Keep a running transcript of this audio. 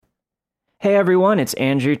Hey everyone, it's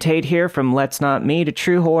Andrew Tate here from Let's Not Meet, a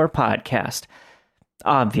true horror podcast.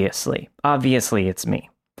 Obviously it's me.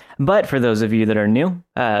 But for those of you that are new,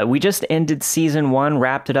 we just ended Season 1,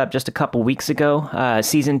 wrapped it up just a couple weeks ago.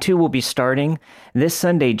 Season 2 will be starting this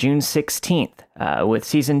Sunday, June 16th, with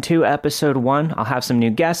Season 2, Episode 1. I'll have some new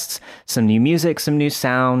guests, some new music, some new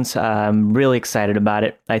sounds. I'm really excited about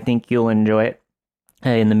it. I think you'll enjoy it.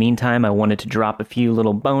 In the meantime, I wanted to drop a few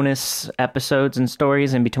little bonus episodes and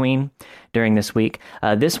stories in between during this week.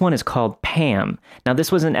 This one is called Pam. Now,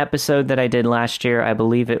 this was an episode that I did last year. I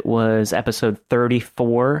believe it was episode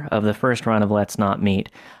 34 of the first run of Let's Not Meet.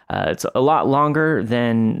 It's a lot longer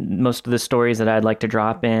than most of the stories that I'd like to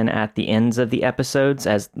drop in at the ends of the episodes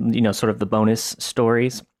as, sort of the bonus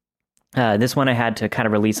stories. This one I had to kind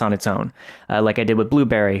of release on its own, like I did with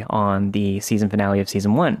Blueberry on the season finale of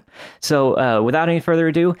Season 1. So without any further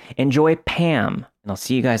ado, enjoy Pam, and I'll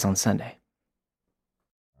see you guys on Sunday.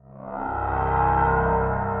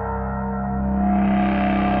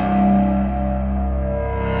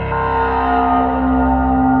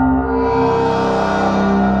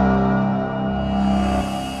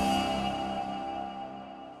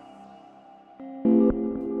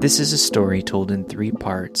 This is a story told in 3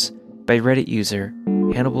 parts by Reddit user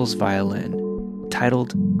Hannibal's Violin,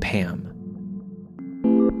 titled Pam.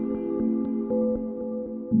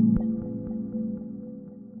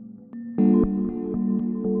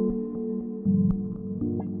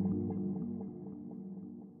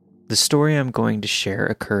 The story I'm going to share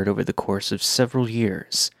occurred over the course of several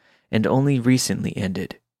years and only recently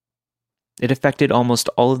ended. It affected almost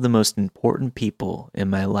all of the most important people in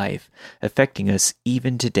my life, affecting us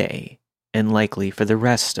even today, and likely for the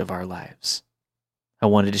rest of our lives. I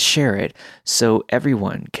wanted to share it so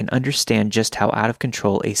everyone can understand just how out of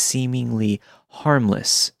control a seemingly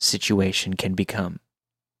harmless situation can become.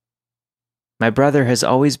 My brother has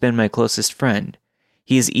always been my closest friend.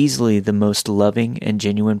 He is easily the most loving and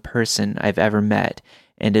genuine person I've ever met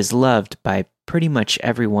and is loved by pretty much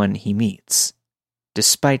everyone he meets.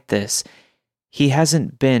 Despite this, he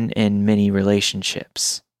hasn't been in many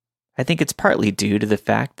relationships. I think it's partly due to the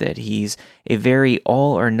fact that he's a very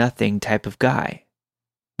all-or-nothing type of guy.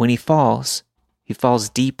 When he falls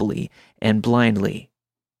deeply and blindly.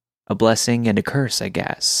 A blessing and a curse, I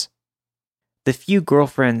guess. The few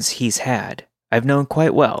girlfriends he's had, I've known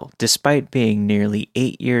quite well, despite being nearly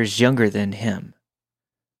 8 years younger than him.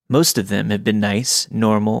 Most of them have been nice,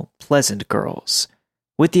 normal, pleasant girls,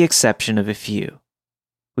 with the exception of a few.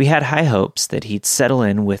 We had high hopes that he'd settle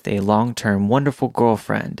in with a long-term wonderful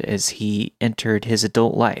girlfriend as he entered his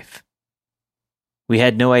adult life. We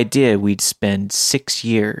had no idea we'd spend 6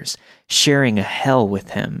 years sharing a hell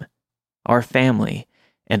with him, our family,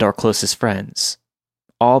 and our closest friends,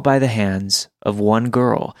 all by the hands of one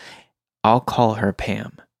girl. I'll call her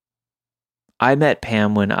Pam. I met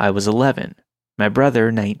Pam when I was 11, my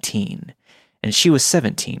brother 19, and she was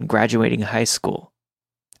 17, graduating high school.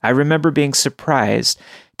 I remember being surprised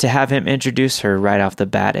to have him introduce her right off the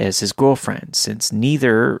bat as his girlfriend, since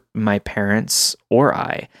neither my parents or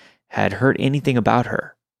I had heard anything about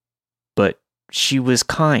her. But she was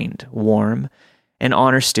kind, warm, an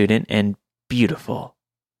honor student, and beautiful.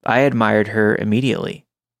 I admired her immediately.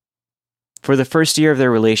 For the first year of their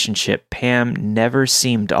relationship, Pam never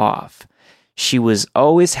seemed off. She was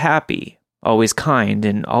always happy, always kind,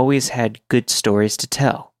 and always had good stories to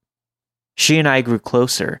tell. She and I grew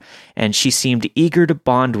closer, and she seemed eager to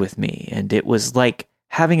bond with me, and it was like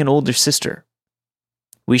having an older sister.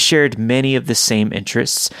 We shared many of the same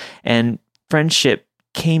interests, and friendship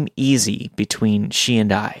came easy between she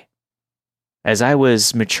and I, as I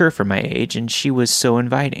was mature for my age, and she was so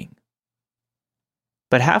inviting.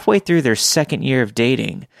 But halfway through their second year of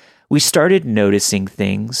dating, we started noticing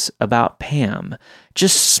things about Pam,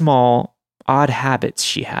 just small, odd habits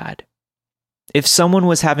she had. If someone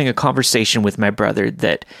was having a conversation with my brother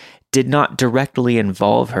that did not directly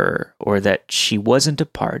involve her or that she wasn't a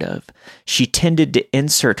part of, she tended to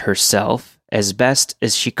insert herself as best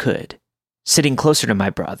as she could, sitting closer to my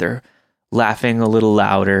brother, laughing a little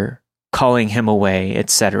louder, calling him away,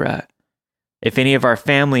 etc. If any of our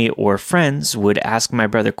family or friends would ask my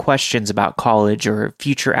brother questions about college or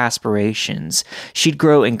future aspirations, she'd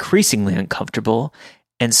grow increasingly uncomfortable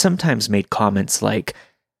and sometimes made comments like,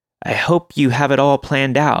 "I hope you have it all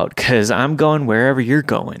planned out, 'cause I'm going wherever you're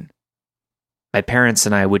going." My parents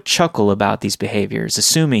and I would chuckle about these behaviors,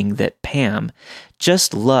 assuming that Pam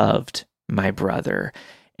just loved my brother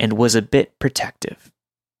and was a bit protective.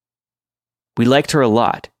 We liked her a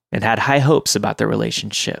lot and had high hopes about their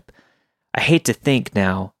relationship. I hate to think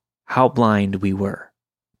now how blind we were.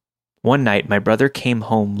 One night, my brother came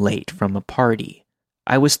home late from a party.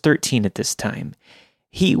 I was 13 at this time.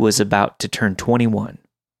 He was about to turn 21.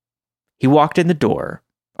 He walked in the door.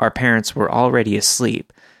 Our parents were already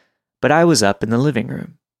asleep, but I was up in the living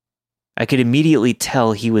room. I could immediately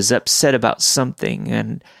tell he was upset about something,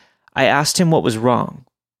 and I asked him what was wrong.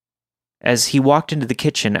 As he walked into the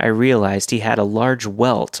kitchen, I realized he had a large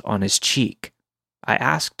welt on his cheek. I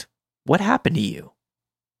asked, "What happened to you?"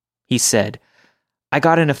 He said, "I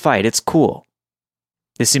got in a fight, it's cool."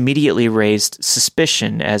 This immediately raised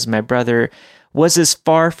suspicion, as my brother was as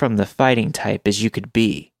far from the fighting type as you could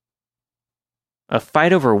be. "A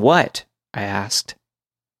fight over what?" I asked.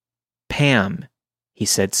 "Pam," he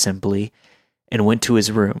said simply, and went to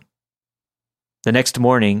his room. The next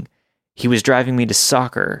morning, he was driving me to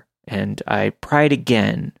soccer, and I pried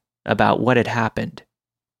again about what had happened.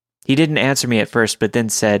 He didn't answer me at first, but then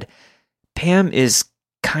said, "Pam is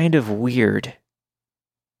kind of weird."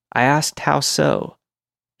 I asked how so.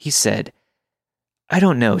 He said, "I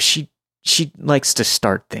don't know, she likes to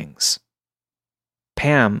start things."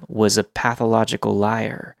 Pam was a pathological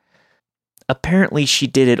liar. Apparently she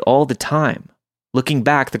did it all the time. Looking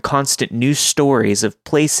back, the constant news stories of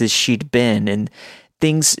places she'd been and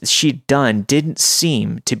things she'd done didn't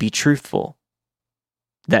seem to be truthful.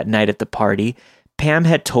 That night at the party, Pam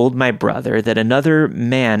had told my brother that another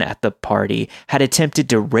man at the party had attempted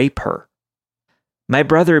to rape her. My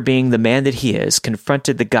brother, being the man that he is,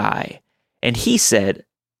 confronted the guy, and he said,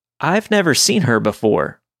 "I've never seen her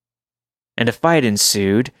before." And a fight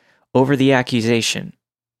ensued over the accusation.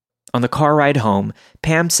 On the car ride home,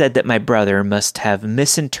 Pam said that my brother must have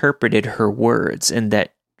misinterpreted her words and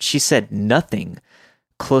that she said nothing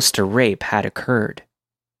close to rape had occurred.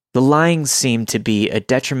 The lying seemed to be a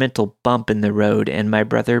detrimental bump in the road, and my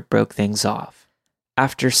brother broke things off.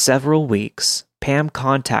 After several weeks, Pam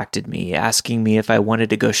contacted me asking me if I wanted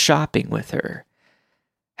to go shopping with her.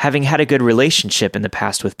 Having had a good relationship in the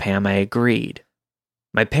past with Pam, I agreed.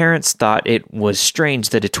 My parents thought it was strange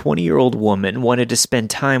that a 20-year-old woman wanted to spend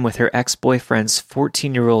time with her ex-boyfriend's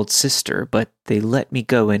 14-year-old sister, but they let me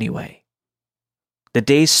go anyway. The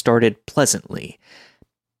days started pleasantly.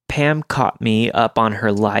 Pam caught me up on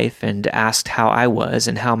her life and asked how I was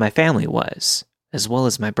and how my family was, as well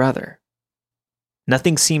as my brother.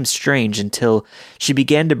 Nothing seemed strange until she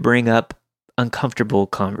began to bring up uncomfortable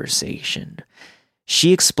conversation.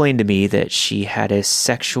 She explained to me that she had a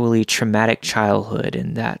sexually traumatic childhood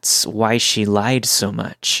and that's why she lied so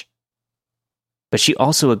much. But she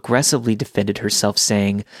also aggressively defended herself,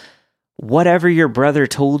 saying, "Whatever your brother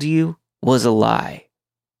told you was a lie.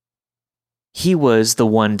 He was the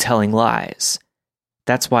one telling lies.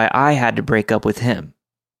 That's why I had to break up with him."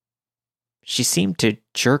 She seemed to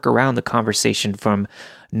jerk around the conversation from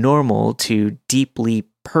normal to deeply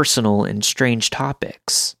personal and strange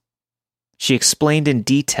topics. She explained in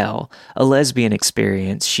detail a lesbian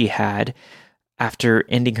experience she had after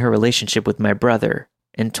ending her relationship with my brother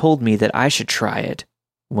and told me that I should try it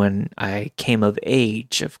when I came of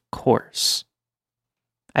age, of course.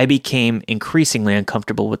 I became increasingly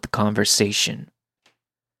uncomfortable with the conversation.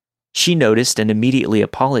 She noticed and immediately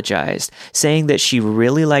apologized, saying that she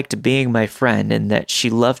really liked being my friend and that she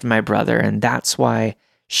loved my brother, and that's why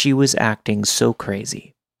she was acting so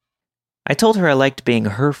crazy. I told her I liked being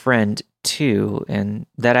her friend too, and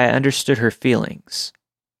that I understood her feelings.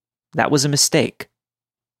 That was a mistake.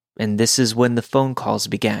 And this is when the phone calls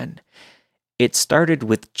began. It started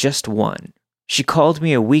with just one. She called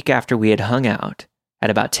me a week after we had hung out,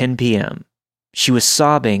 at about 10 p.m. She was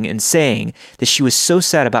sobbing and saying that she was so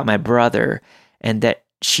sad about my brother and that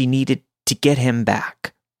she needed to get him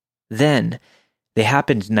back. Then, they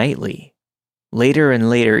happened nightly, later and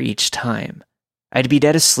later each time. I'd be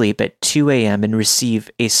dead asleep at 2 a.m. and receive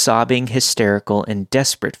a sobbing, hysterical, and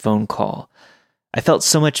desperate phone call. I felt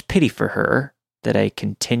so much pity for her that I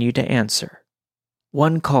continued to answer.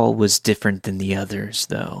 One call was different than the others,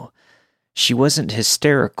 though. She wasn't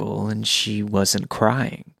hysterical and she wasn't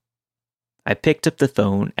crying. I picked up the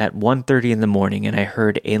phone at 1:30 in the morning and I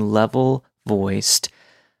heard a level-voiced,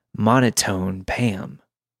 monotone Pam.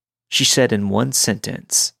 She said in one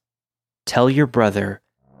sentence, "Tell your brother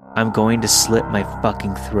I'm going to slit my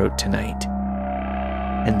fucking throat tonight."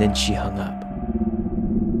 And then she hung up.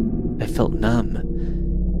 I felt numb.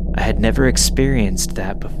 I had never experienced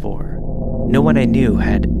that before. No one I knew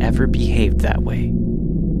had ever behaved that way.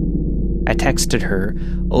 I texted her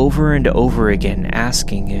over and over again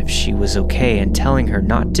asking if she was okay and telling her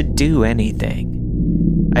not to do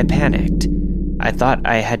anything. I panicked. I thought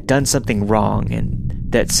I had done something wrong and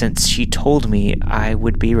that since she told me I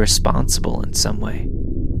would be responsible in some way.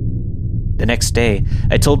 The next day,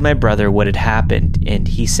 I told my brother what had happened and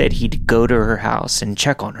he said he'd go to her house and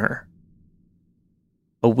check on her.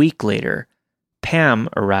 A week later, Pam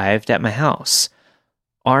arrived at my house,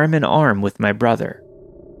 arm in arm with my brother.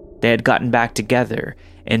 They had gotten back together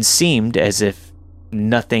and seemed as if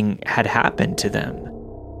nothing had happened to them.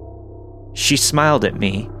 She smiled at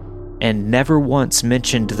me and never once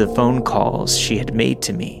mentioned the phone calls she had made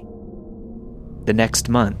to me. The next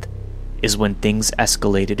month is when things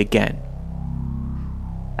escalated again.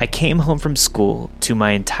 I came home from school to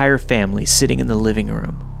my entire family sitting in the living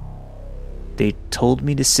room. They told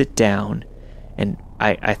me to sit down, and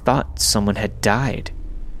I thought someone had died.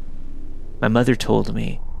 My mother told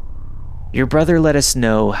me, "Your brother let us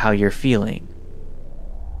know how you're feeling."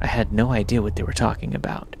 I had no idea what they were talking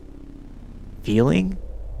about. "Feeling?"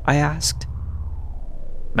 I asked.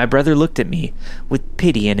 My brother looked at me with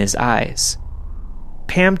pity in his eyes.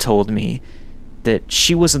 "Pam told me that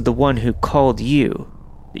she wasn't the one who called you,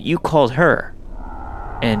 that you called her,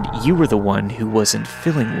 and you were the one who wasn't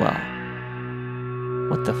feeling well."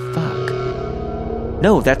 What the fuck?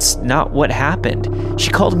 "No, that's not what happened. She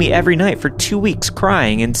called me every night for 2 weeks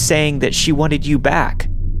crying and saying that she wanted you back."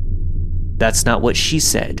 "That's not what she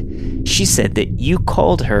said. She said that you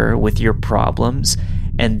called her with your problems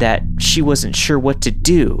and that she wasn't sure what to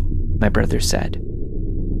do," my brother said.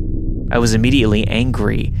 I was immediately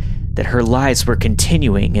angry that her lies were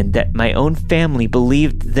continuing and that my own family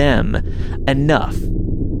believed them enough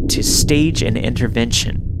to stage an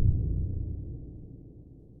intervention.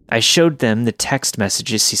 I showed them the text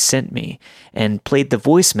messages he sent me and played the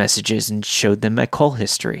voice messages and showed them my call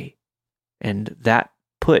history. And that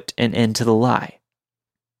put an end to the lie.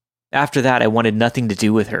 After that, I wanted nothing to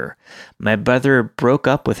do with her. My brother broke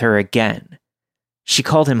up with her again. She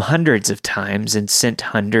called him hundreds of times and sent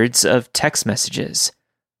hundreds of text messages.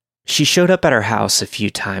 She showed up at our house a few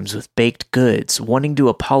times with baked goods, wanting to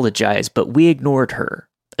apologize, but we ignored her.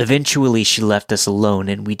 Eventually, she left us alone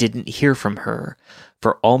and we didn't hear from her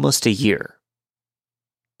for almost a year.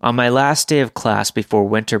 On my last day of class before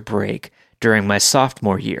winter break, during my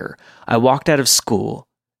sophomore year, I walked out of school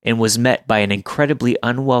and was met by an incredibly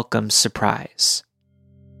unwelcome surprise.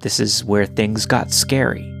 This is where things got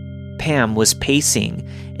scary. Pam was pacing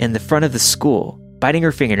in the front of the school, biting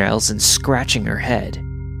her fingernails and scratching her head.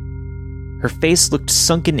 Her face looked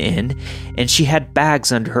sunken in, and she had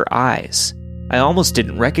bags under her eyes. I almost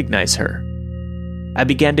didn't recognize her. I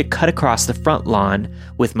began to cut across the front lawn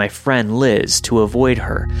with my friend Liz to avoid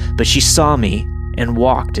her, but she saw me and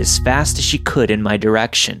walked as fast as she could in my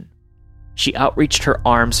direction. She outreached her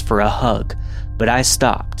arms for a hug, but I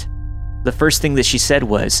stopped. The first thing that she said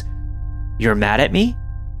was, "You're mad at me?"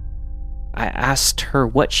 I asked her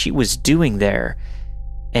what she was doing there,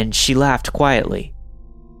 and she laughed quietly.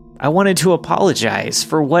 "I wanted to apologize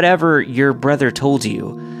for whatever your brother told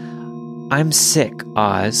you. I'm sick,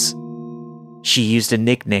 Oz." She used a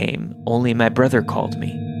nickname only my brother called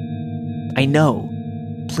me. "I know.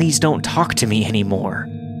 Please don't talk to me anymore."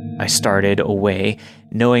 I started away,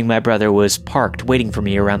 knowing my brother was parked waiting for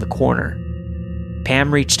me around the corner.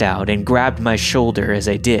 Pam reached out and grabbed my shoulder as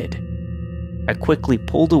I did. I quickly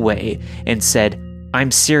pulled away and said,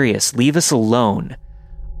 "I'm serious, leave us alone.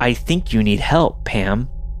 I think you need help, Pam."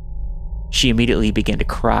 She immediately began to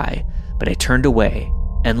cry, but I turned away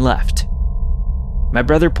and left. My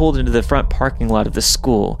brother pulled into the front parking lot of the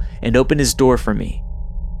school and opened his door for me.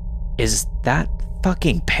 "Is that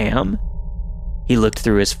fucking Pam?" He looked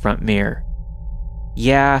through his front mirror.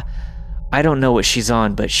 "Yeah, I don't know what she's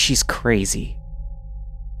on, but she's crazy."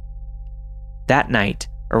 That night,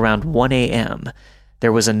 around 1 a.m.,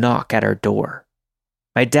 there was a knock at our door.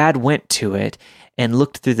 My dad went to it and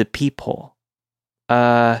looked through the peephole.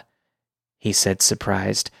 He said,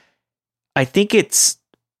 surprised. I think it's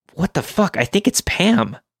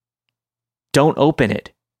Pam." "Don't open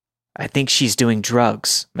it. I think she's doing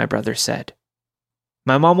drugs," my brother said.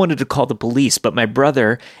 My mom wanted to call the police, but my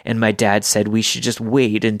brother and my dad said we should just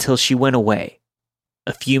wait until she went away.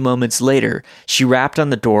 A few moments later, she rapped on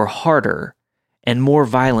the door harder and more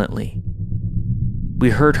violently. We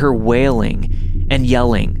heard her wailing and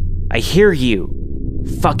yelling, "I hear you!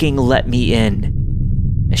 Fucking let me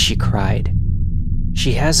in!" as she cried.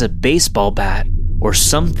 "She has a baseball bat or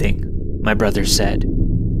something," my brother said,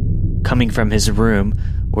 coming from his room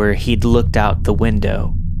where he'd looked out the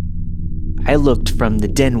window. I looked from the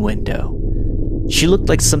den window. She looked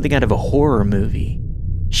like something out of a horror movie.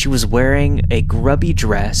 She was wearing a grubby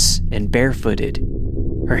dress and barefooted.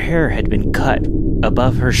 Her hair had been cut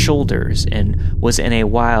above her shoulders and was in a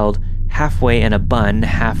wild, halfway in a bun,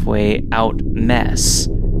 halfway out mess.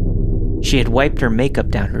 She had wiped her makeup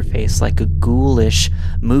down her face like a ghoulish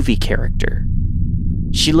movie character.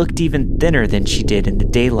 She looked even thinner than she did in the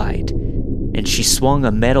daylight, and she swung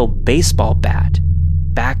a metal baseball bat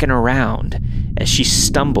back and around as she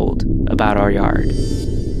stumbled about our yard.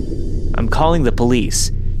 "I'm calling the police.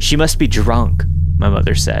 She must be drunk," my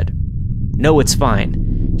mother said. "No, it's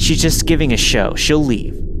fine. She's just giving a show. She'll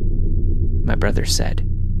leave," my brother said.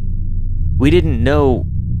 We didn't know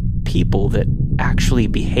people that actually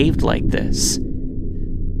behaved like this.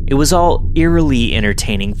 It was all eerily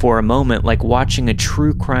entertaining for a moment, like watching a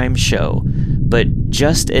true crime show, but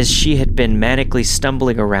just as she had been manically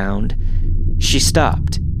stumbling around, she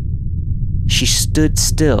stopped. She stood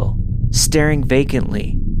still, staring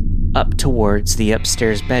vacantly up towards the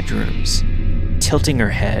upstairs bedrooms, tilting her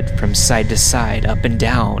head from side to side, up and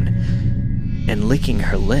down, and licking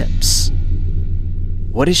her lips.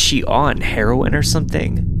 "What is she on, heroin or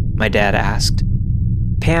something?" my dad asked.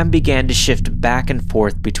 Pam began to shift back and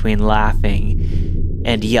forth between laughing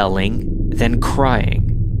and yelling, then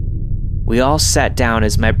crying. We all sat down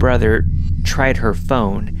as my brother tried her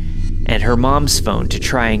phone and her mom's phone to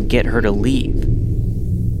try and get her to leave.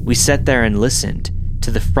 We sat there and listened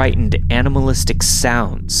to the frightened animalistic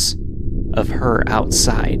sounds of her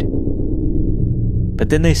outside. But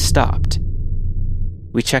then they stopped.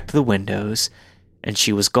 We checked the windows, and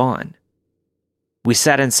she was gone. We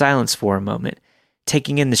sat in silence for a moment,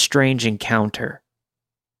 taking in the strange encounter.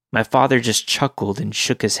 My father just chuckled and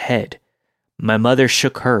shook his head. My mother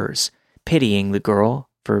shook hers, pitying the girl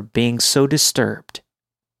for being so disturbed.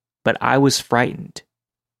 But I was frightened.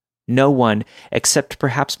 No one, except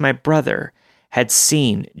perhaps my brother, had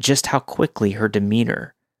seen just how quickly her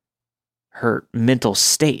demeanor, her mental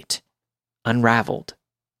state, unraveled.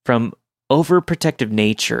 From overprotective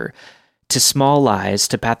nature to small lies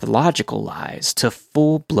to pathological lies to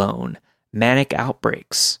full-blown manic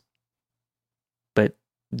outbreaks. But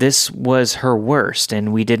this was her worst,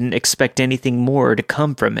 and we didn't expect anything more to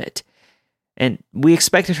come from it. And we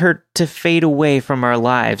expected her to fade away from our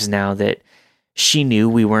lives now that she knew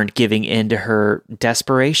we weren't giving in to her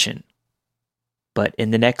desperation. But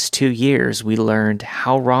in the next 2 years, we learned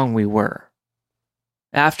how wrong we were.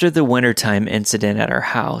 After the wintertime incident at our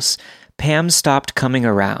house, Pam stopped coming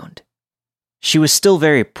around. She was still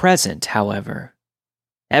very present, however.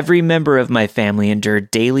 Every member of my family endured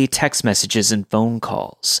daily text messages and phone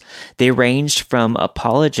calls. They ranged from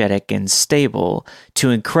apologetic and stable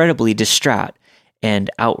to incredibly distraught and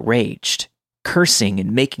outraged, cursing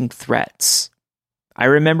and making threats. I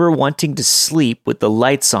remember wanting to sleep with the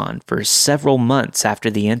lights on for several months after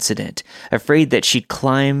the incident, afraid that she'd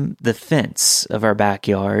climb the fence of our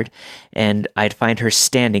backyard and I'd find her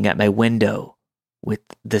standing at my window with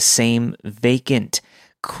the same vacant,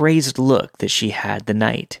 crazed look that she had the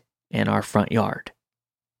night in our front yard.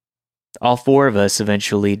 All 4 of us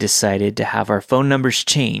eventually decided to have our phone numbers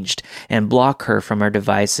changed and block her from our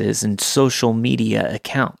devices and social media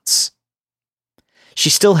accounts.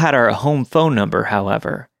 She still had our home phone number,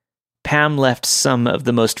 however. Pam left some of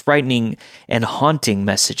the most frightening and haunting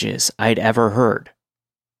messages I'd ever heard.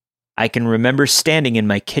 I can remember standing in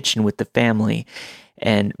my kitchen with the family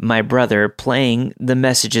and my brother playing the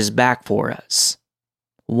messages back for us.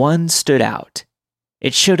 One stood out.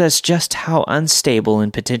 It showed us just how unstable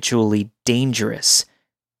and potentially dangerous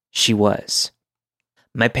she was.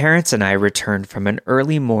 My parents and I returned from an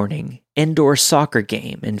early morning indoor soccer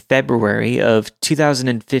game in February of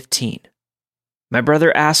 2015. My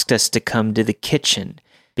brother asked us to come to the kitchen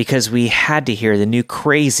because we had to hear the new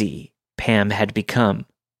crazy Pam had become.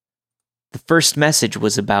 The first message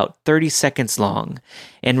was about 30 seconds long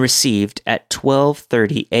and received at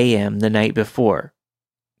 12:30 a.m. the night before.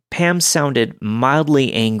 Pam sounded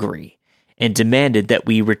mildly angry and demanded that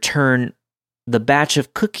we return the batch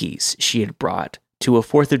of cookies she had brought to a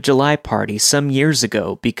 4th of July party some years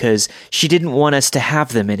ago because she didn't want us to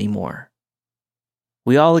have them anymore.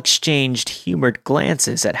 We all exchanged humored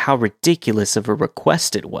glances at how ridiculous of a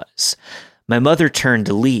request it was. My mother turned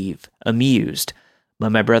to leave, amused,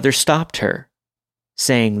 but my brother stopped her,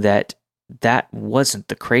 saying that wasn't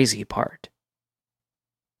the crazy part.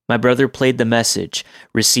 My brother played the message,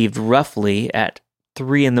 received roughly at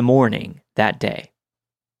 3 a.m. that day.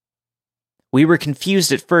 We were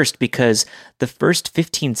confused at first because the first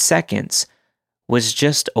 15 seconds was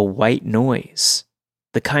just a white noise,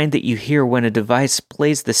 the kind that you hear when a device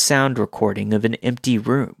plays the sound recording of an empty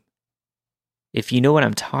room. If you know what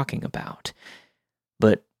I'm talking about.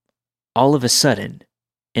 But all of a sudden,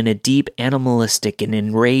 in a deep, animalistic, and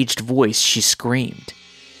enraged voice, she screamed,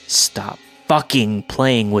 "Stop fucking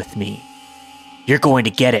playing with me. You're going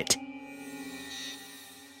to get it."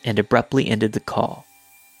 And abruptly ended the call.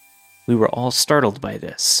 We were all startled by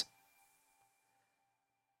this.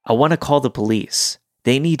 "I want to call the police.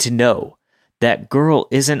 They need to know. That girl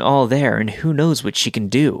isn't all there, and who knows what she can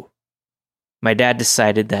do." My dad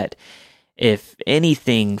decided that if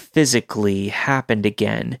anything physically happened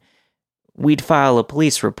again, we'd file a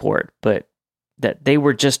police report, but that they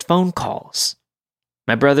were just phone calls.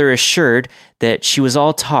 My brother assured that she was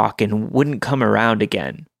all talk and wouldn't come around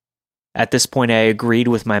again. At this point, I agreed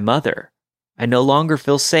with my mother. I no longer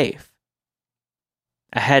feel safe.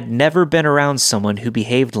 I had never been around someone who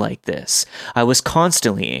behaved like this. I was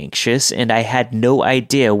constantly anxious, and I had no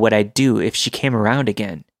idea what I'd do if she came around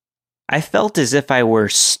again. I felt as if I were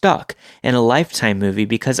stuck in a Lifetime movie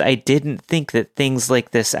because I didn't think that things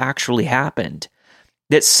like this actually happened.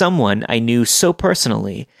 That someone I knew so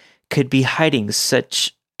personally could be hiding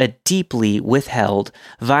such a deeply withheld,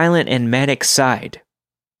 violent and manic side.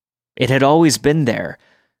 It had always been there,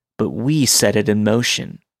 but we set it in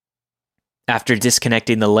motion. After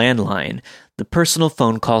disconnecting the landline, the personal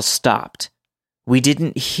phone calls stopped. We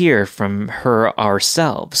didn't hear from her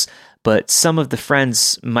ourselves, but some of the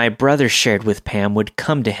friends my brother shared with Pam would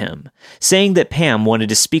come to him, saying that Pam wanted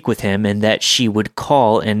to speak with him and that she would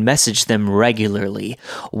call and message them regularly,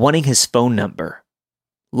 wanting his phone number.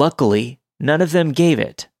 Luckily, none of them gave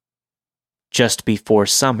it. Just before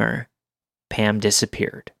summer, Pam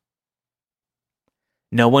disappeared.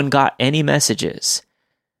 No one got any messages.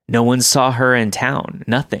 No one saw her in town.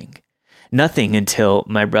 Nothing. Nothing until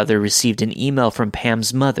my brother received an email from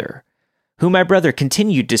Pam's mother, who my brother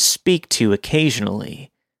continued to speak to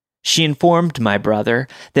occasionally. She informed my brother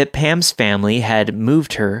that Pam's family had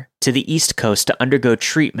moved her to the East Coast to undergo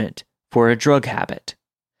treatment for a drug habit.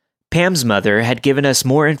 Pam's mother had given us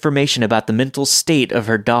more information about the mental state of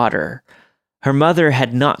her daughter. Her mother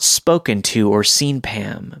had not spoken to or seen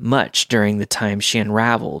Pam much during the time she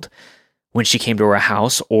unraveled, when she came to our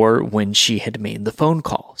house or when she had made the phone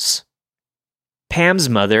calls. Pam's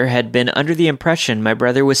mother had been under the impression my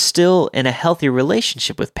brother was still in a healthy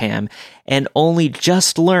relationship with Pam and only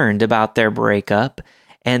just learned about their breakup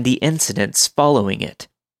and the incidents following it.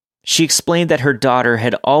 She explained that her daughter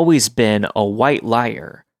had always been a white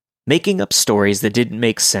liar, making up stories that didn't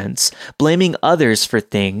make sense, blaming others for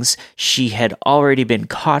things she had already been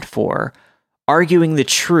caught for, arguing the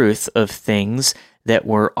truth of things that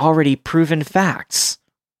were already proven facts.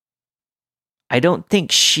 I don't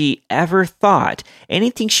think she ever thought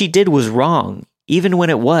anything she did was wrong, even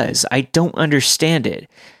when it was. I don't understand it,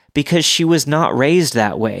 because she was not raised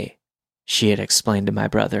that way, she had explained to my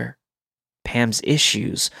brother. Pam's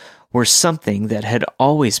issues were something that had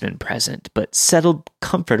always been present, but settled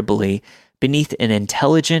comfortably beneath an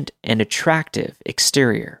intelligent and attractive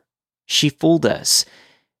exterior. She fooled us,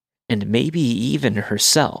 and maybe even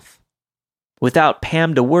herself. Without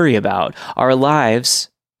Pam to worry about, our lives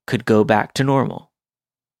could go back to normal.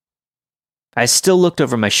 I still looked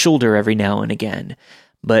over my shoulder every now and again,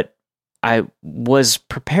 but I was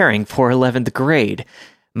preparing for 11th grade.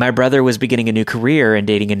 My brother was beginning a new career and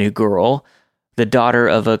dating a new girl, the daughter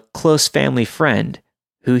of a close family friend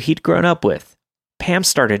who he'd grown up with. Pam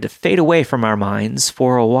started to fade away from our minds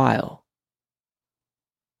for a while.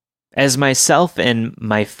 As myself and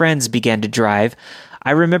my friends began to drive,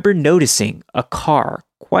 I remember noticing a car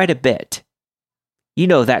quite a bit. You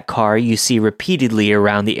know that car you see repeatedly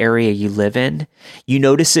around the area you live in? You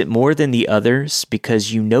notice it more than the others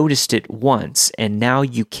because you noticed it once and now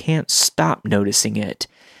you can't stop noticing it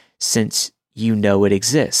since you know it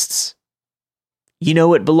exists. You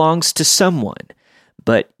know it belongs to someone,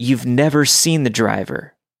 but you've never seen the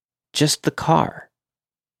driver, just the car.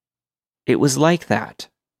 It was like that.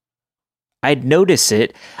 I'd notice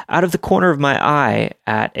it out of the corner of my eye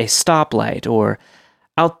at a stoplight or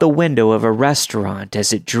out the window of a restaurant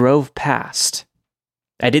as it drove past.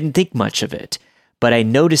 I didn't think much of it, but I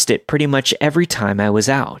noticed it pretty much every time I was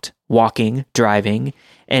out, walking, driving,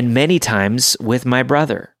 and many times with my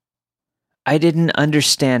brother. I didn't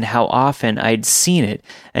understand how often I'd seen it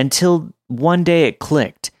until one day it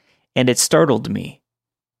clicked, and it startled me.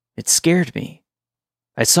 It scared me.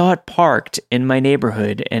 I saw it parked in my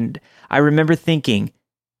neighborhood, and I remember thinking,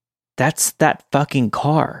 that's that fucking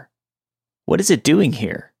car. What is it doing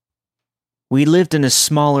here? We lived in a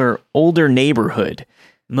smaller, older neighborhood.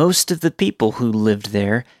 Most of the people who lived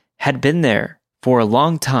there had been there for a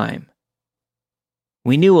long time.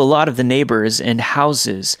 We knew a lot of the neighbors, and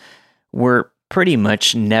houses were pretty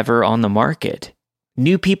much never on the market.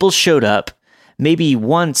 New people showed up, maybe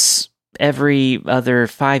once every other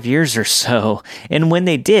 5 years or so, and when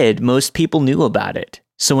they did, most people knew about it.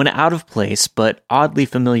 So an out-of-place but oddly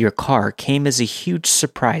familiar car came as a huge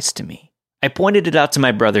surprise to me. I pointed it out to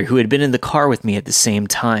my brother, who had been in the car with me at the same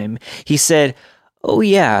time. He said, "Oh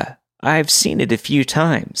yeah, I've seen it a few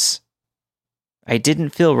times." I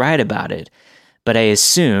didn't feel right about it, but I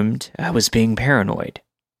assumed I was being paranoid.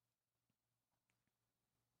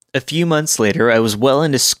 A few months later, I was well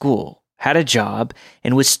into school, had a job,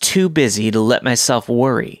 and was too busy to let myself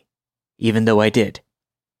worry, even though I did.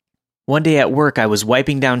 One day at work, I was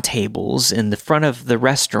wiping down tables in the front of the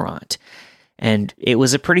restaurant, and it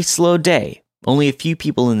was a pretty slow day, only a few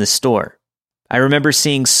people in the store. I remember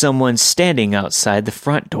seeing someone standing outside the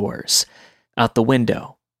front doors, out the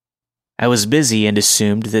window. I was busy and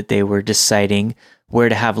assumed that they were deciding where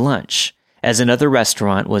to have lunch, as another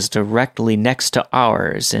restaurant was directly next to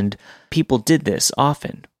ours, and people did this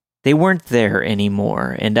often. They weren't there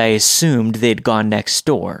anymore, and I assumed they'd gone next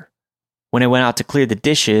door. When I went out to clear the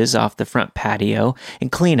dishes off the front patio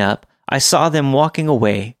and clean up, I saw them walking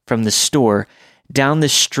away from the store down the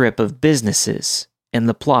strip of businesses in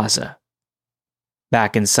the plaza.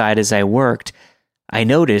 Back inside as I worked, I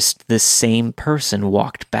noticed the same person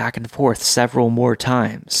walked back and forth several more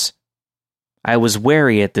times. I was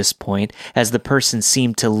wary at this point, as the person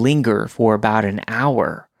seemed to linger for about an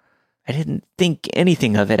hour. I didn't think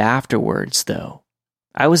anything of it afterwards, though.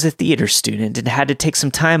 I was a theater student and had to take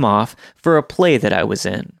some time off for a play that I was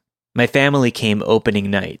in. My family came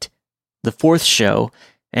opening night, the fourth show,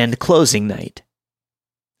 and closing night.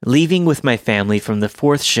 Leaving with my family from the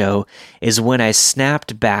fourth show is when I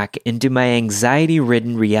snapped back into my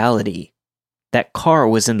anxiety-ridden reality. That car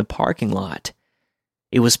was in the parking lot.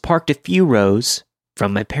 It was parked a few rows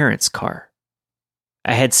from my parents' car.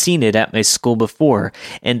 I had seen it at my school before,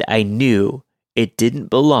 and I knew it didn't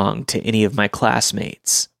belong to any of my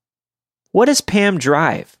classmates. "What does Pam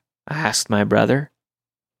drive?" I asked my brother.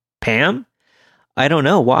 "Pam? I don't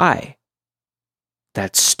know why."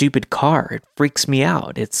 "That stupid car, it freaks me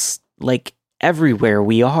out. It's like everywhere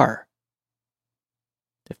we are."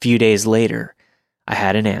 A few days later, I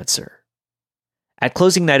had an answer. At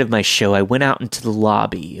closing night of my show, I went out into the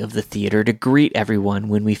lobby of the theater to greet everyone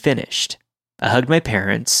when we finished. I hugged my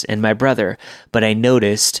parents and my brother, but I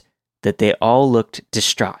noticed that they all looked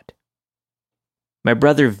distraught. My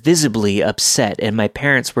brother visibly upset, and my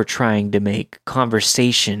parents were trying to make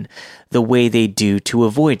conversation the way they do to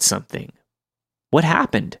avoid something. "What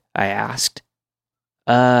happened?" I asked.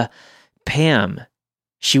 Pam.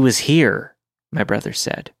 She was here," my brother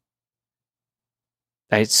said.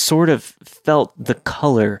 I sort of felt the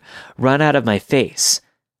color run out of my face.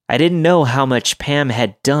 I didn't know how much Pam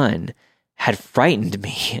had done had frightened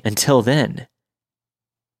me until then.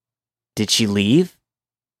 "Did she leave?"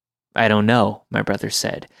 "I don't know," my brother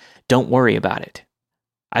said. "Don't worry about it."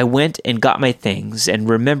 I went and got my things and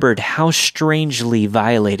remembered how strangely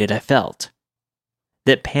violated I felt.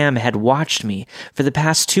 That Pam had watched me for the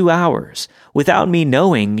past 2 hours without me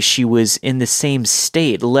knowing she was in the same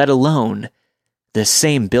state, let alone the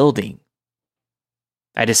same building.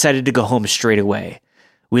 I decided to go home straight away.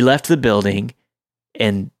 We left the building,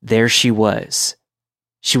 and there she was.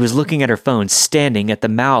 She was looking at her phone, standing at the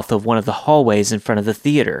mouth of one of the hallways in front of the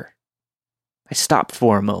theater. I stopped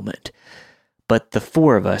for a moment, but the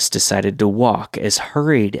four of us decided to walk as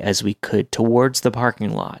hurried as we could towards the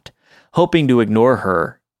parking lot, hoping to ignore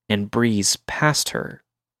her and breeze past her.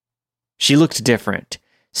 She looked different,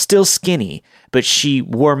 still skinny, but she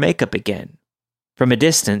wore makeup again. From a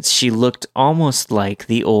distance, she looked almost like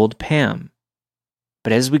the old Pam.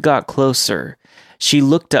 But as we got closer, she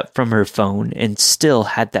looked up from her phone and still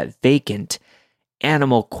had that vacant,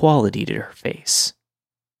 animal quality to her face.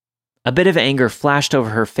 A bit of anger flashed over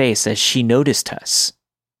her face as she noticed us.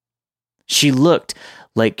 She looked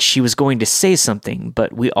like she was going to say something,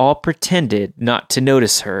 but we all pretended not to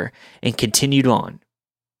notice her and continued on.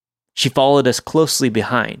 She followed us closely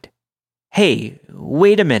behind. "Hey,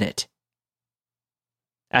 wait a minute."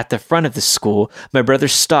 At the front of the school, my brother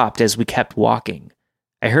stopped as we kept walking.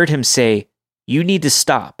 I heard him say, "You need to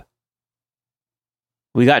stop."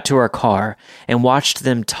 We got to our car and watched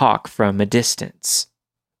them talk from a distance.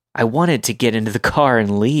 I wanted to get into the car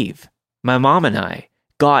and leave. My mom and I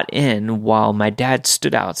got in while my dad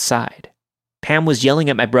stood outside. Pam was yelling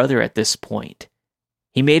at my brother at this point.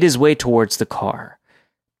 He made his way towards the car.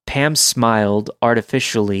 Pam smiled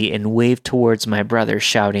artificially and waved towards my brother,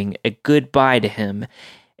 shouting a goodbye to him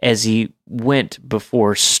as he went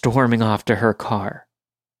before storming off to her car.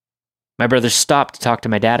 My brother stopped to talk to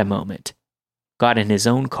my dad a moment, got in his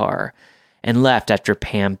own car, and left after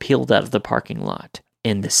Pam peeled out of the parking lot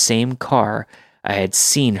in the same car I had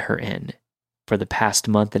seen her in for the past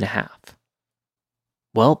month and a half.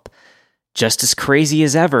 "Well, just as crazy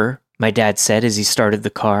as ever," my dad said as he started the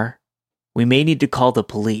car. "We may need to call the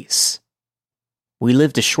police." We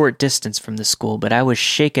lived a short distance from the school, but I was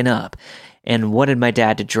shaken up and wanted my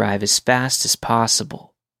dad to drive as fast as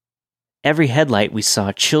possible. Every headlight we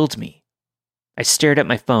saw chilled me. I stared at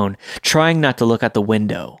my phone, trying not to look out the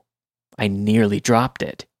window. I nearly dropped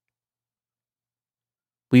it.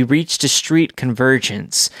 We reached a street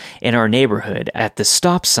convergence in our neighborhood. At the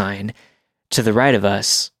stop sign to the right of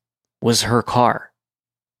us was her car.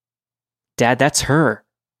 Dad, that's her.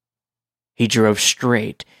 He drove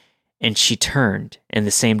straight, and she turned in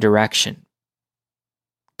the same direction.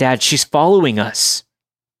 Dad, she's following us.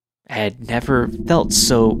 I had never felt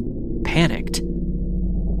so panicked.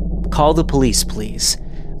 Call the police, please,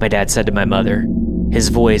 my dad said to my mother, his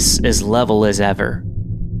voice as level as ever.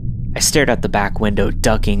 I stared out the back window,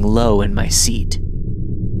 ducking low in my seat.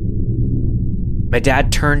 My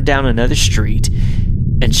dad turned down another street,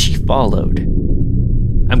 and she followed.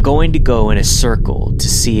 I'm going to go in a circle to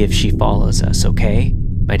see if she follows us, okay?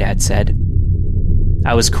 My dad said.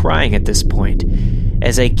 I was crying at this point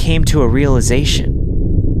as I came to a realization.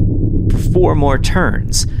 For 4 more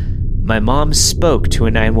turns, my mom spoke to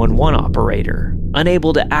a 911 operator,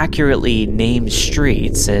 unable to accurately name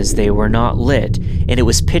streets as they were not lit and it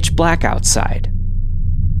was pitch black outside.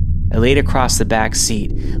 I laid across the back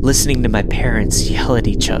seat, listening to my parents yell at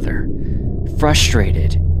each other,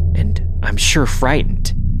 frustrated and I'm sure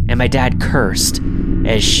frightened, and my dad cursed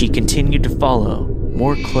as she continued to follow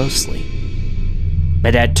more closely.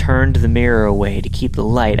 My dad turned the mirror away to keep the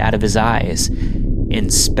light out of his eyes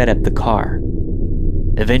and sped up the car.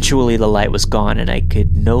 Eventually, the light was gone and I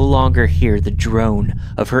could no longer hear the drone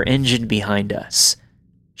of her engine behind us.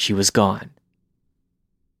 She was gone.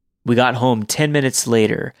 We got home 10 minutes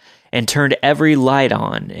later and turned every light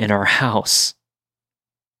on in our house.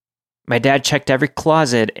 My dad checked every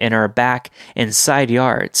closet in our back and side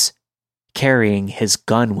yards, carrying his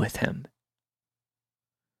gun with him.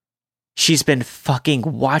 She's been fucking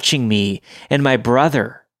watching me and my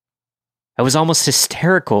brother. I was almost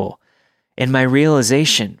hysterical in my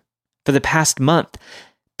realization. For the past month,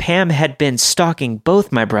 Pam had been stalking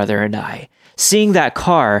both my brother and I. Seeing that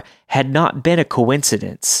car had not been a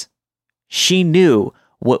coincidence. She knew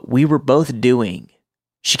what we were both doing.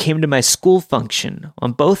 She came to my school function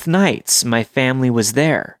on both nights my family was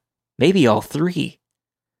there, maybe all 3.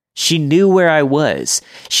 She knew where I was.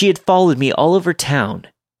 She had followed me all over town.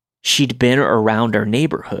 She'd been around our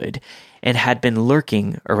neighborhood and had been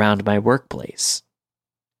lurking around my workplace.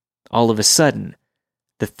 All of a sudden,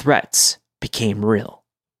 the threats became real.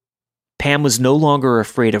 Pam was no longer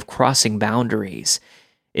afraid of crossing boundaries,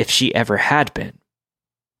 if she ever had been.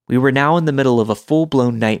 We were now in the middle of a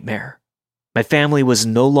full-blown nightmare. My family was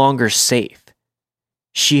no longer safe.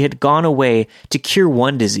 She had gone away to cure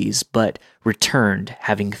one disease, but returned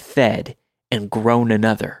having fed and grown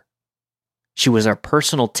another. She was our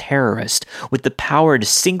personal terrorist with the power to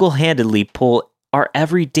single-handedly pull our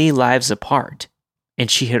everyday lives apart,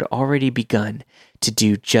 and she had already begun to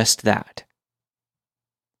do just that.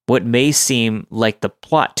 What may seem like the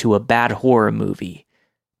plot to a bad horror movie,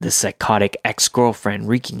 the psychotic ex-girlfriend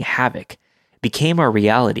wreaking havoc, became our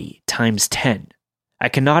reality times 10. I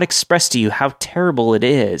cannot express to you how terrible it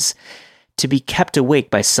is to be kept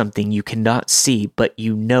awake by something you cannot see but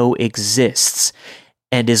you know exists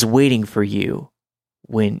and is waiting for you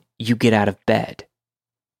when you get out of bed.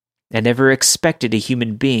 I never expected a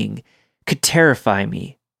human being could terrify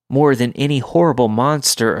me more than any horrible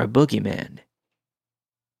monster or boogeyman.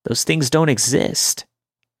 Those things don't exist.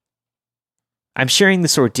 I'm sharing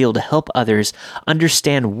this ordeal to help others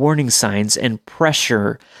understand warning signs and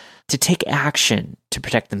pressure to take action to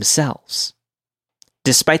protect themselves.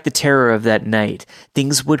 Despite the terror of that night,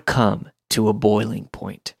 things would come to a boiling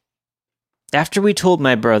point. After we told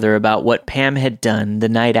my brother about what Pam had done the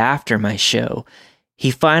night after my show, he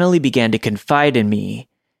finally began to confide in me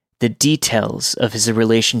the details of his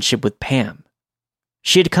relationship with Pam.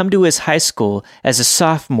 She had come to his high school as a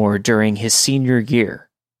sophomore during his senior year.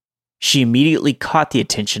 She immediately caught the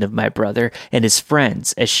attention of my brother and his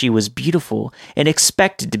friends as she was beautiful and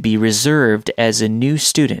expected to be reserved as a new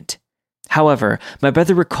student. However, my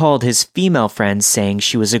brother recalled his female friends saying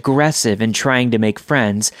she was aggressive and trying to make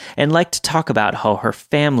friends and liked to talk about how her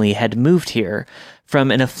family had moved here from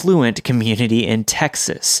an affluent community in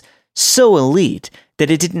Texas, so elite that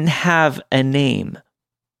it didn't have a name.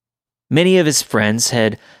 Many of his friends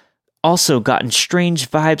had also gotten strange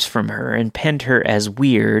vibes from her and penned her as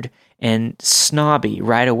weird and snobby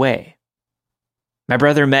right away. My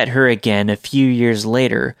brother met her again a few years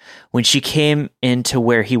later when she came into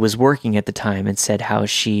where he was working at the time and said how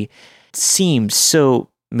she seemed so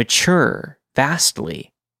mature,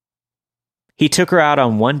 vastly. He took her out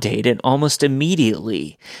on one date and almost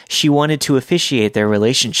immediately she wanted to officiate their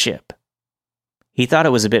relationship. He thought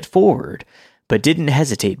it was a bit forward, but didn't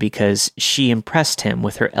hesitate because she impressed him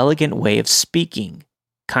with her elegant way of speaking,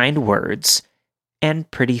 kind words, and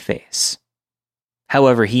pretty face.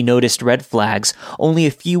 However, he noticed red flags only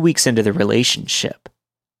a few weeks into the relationship.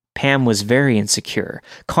 Pam was very insecure,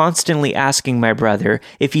 constantly asking my brother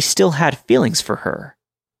if he still had feelings for her,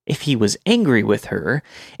 if he was angry with her,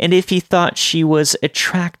 and if he thought she was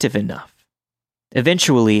attractive enough.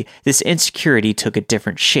 Eventually, this insecurity took a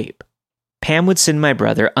different shape. Pam would send my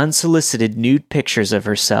brother unsolicited nude pictures of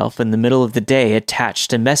herself in the middle of the day attached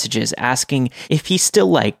to messages asking if he still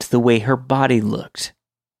liked the way her body looked.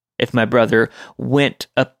 If my brother went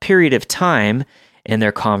a period of time in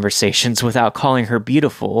their conversations without calling her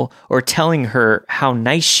beautiful or telling her how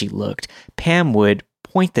nice she looked, Pam would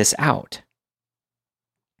point this out.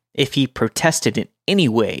 If he protested in any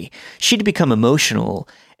way, she'd become emotional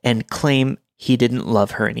and claim he didn't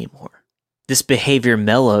love her anymore. This behavior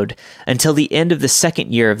mellowed until the end of the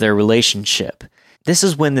second year of their relationship. This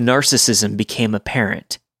is when the narcissism became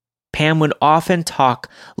apparent. Pam would often talk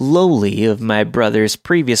lowly of my brother's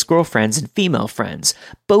previous girlfriends and female friends,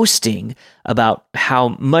 boasting about how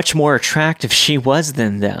much more attractive she was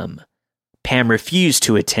than them. Pam refused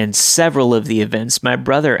to attend several of the events my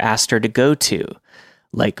brother asked her to go to,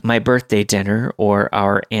 like my birthday dinner or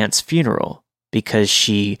our aunt's funeral, because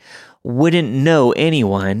she wouldn't know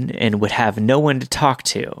anyone and would have no one to talk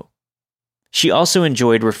to. She also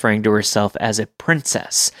enjoyed referring to herself as a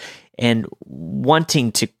princess and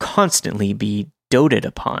wanting to constantly be doted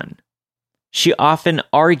upon. She often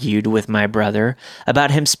argued with my brother about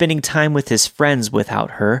him spending time with his friends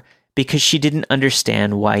without her because she didn't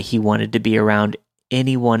understand why he wanted to be around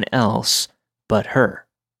anyone else but her.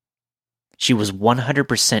 She was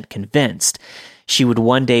 100% convinced she would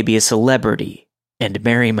one day be a celebrity and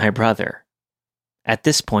marry my brother. At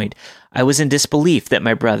this point, I was in disbelief that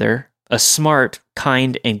my brother, a smart,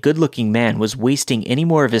 kind, and good-looking man, was wasting any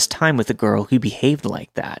more of his time with a girl who behaved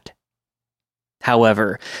like that.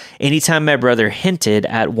 However, anytime my brother hinted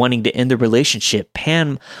at wanting to end the relationship,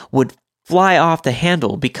 Pam would fly off the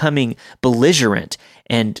handle, becoming belligerent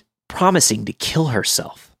and promising to kill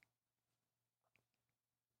herself.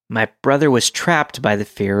 My brother was trapped by the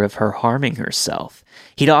fear of her harming herself.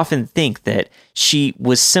 He'd often think that she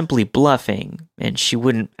was simply bluffing and she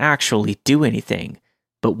wouldn't actually do anything.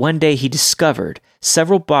 But one day he discovered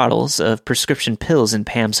several bottles of prescription pills in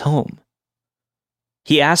Pam's home.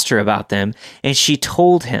 He asked her about them, and she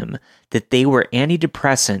told him that they were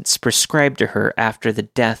antidepressants prescribed to her after the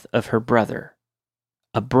death of her brother.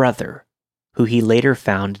 A brother who he later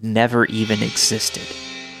found never even existed.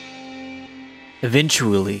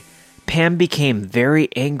 Eventually, Pam became very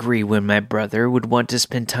angry when my brother would want to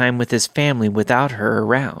spend time with his family without her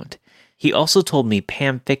around. He also told me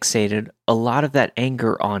Pam fixated a lot of that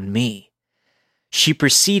anger on me. She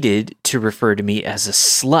proceeded to refer to me as a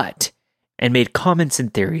slut and made comments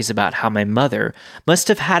and theories about how my mother must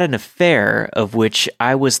have had an affair of which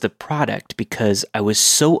I was the product because I was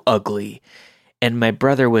so ugly and my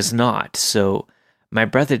brother was not. So my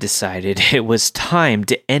brother decided it was time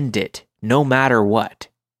to end it, no matter what.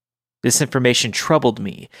 This information troubled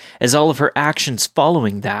me, as all of her actions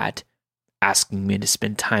following that, asking me to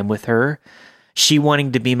spend time with her, she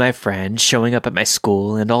wanting to be my friend, showing up at my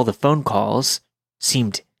school, and all the phone calls,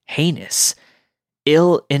 seemed heinous,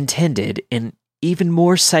 ill-intended, and even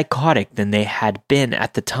more psychotic than they had been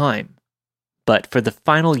at the time. But for the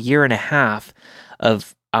final year and a half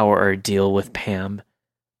of our ordeal with Pam,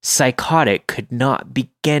 psychotic could not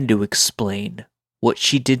begin to explain what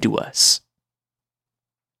she did to us.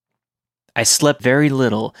 I slept very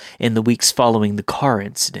little in the weeks following the car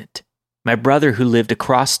incident. My brother, who lived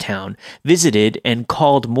across town, visited and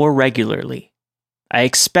called more regularly. I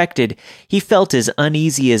expected he felt as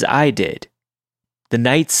uneasy as I did. The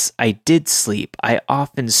nights I did sleep, I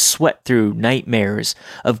often sweat through nightmares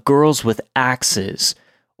of girls with axes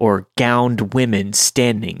or gowned women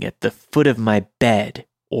standing at the foot of my bed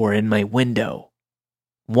or in my window.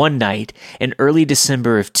 One night, in early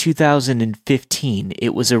December of 2015,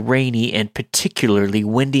 it was a rainy and particularly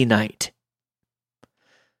windy night.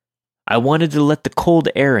 I wanted to let the cold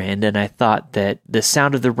air in, and I thought that the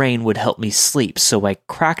sound of the rain would help me sleep, so I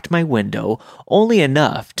cracked my window only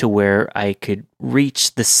enough to where I could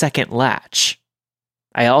reach the second latch.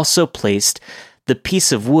 I also placed the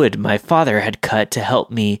piece of wood my father had cut to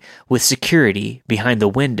help me with security behind the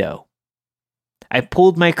window. I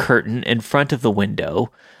pulled my curtain in front of the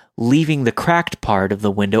window, leaving the cracked part of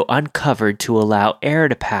the window uncovered to allow air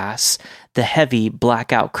to pass the heavy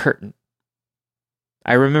blackout curtain.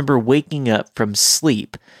 I remember waking up from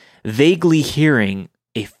sleep, vaguely hearing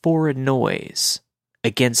a foreign noise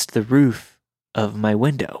against the roof of my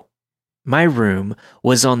window. My room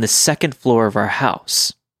was on the second floor of our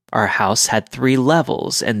house. Our house had 3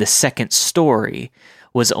 levels, and the second story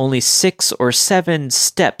was only 6 or 7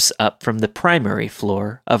 steps up from the primary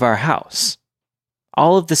floor of our house.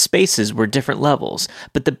 All of the spaces were different levels,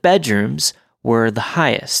 but the bedrooms were the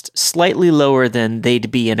highest, slightly lower than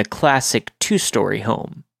they'd be in a classic 2-story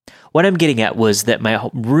home. What I'm getting at was that my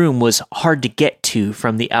room was hard to get to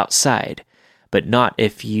from the outside, but not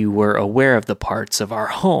if you were aware of the parts of our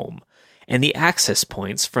home and the access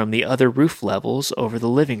points from the other roof levels over the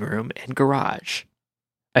living room and garage.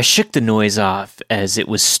 I shook the noise off as it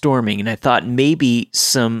was storming, and I thought maybe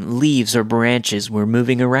some leaves or branches were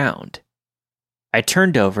moving around. I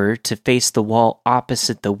turned over to face the wall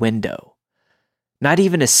opposite the window. Not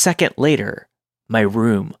even a second later, my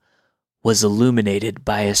room was illuminated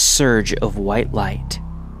by a surge of white light.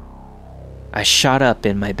 I shot up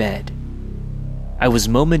in my bed. I was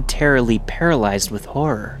momentarily paralyzed with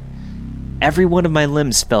horror. Every one of my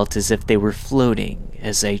limbs felt as if they were floating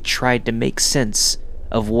as I tried to make sense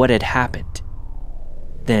of what had happened.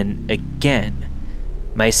 Then again,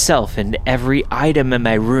 myself and every item in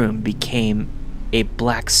my room became a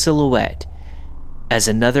black silhouette as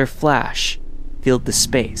another flash filled the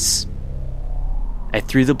space. I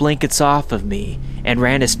threw the blankets off of me and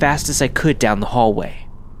ran as fast as I could down the hallway.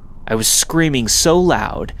 I was screaming so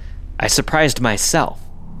loud, I surprised myself.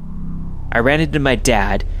 I ran into my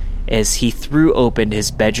dad as he threw open his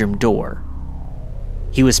bedroom door.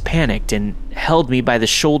 He was panicked and held me by the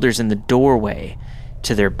shoulders in the doorway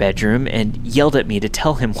to their bedroom and yelled at me to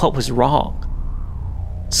tell him what was wrong.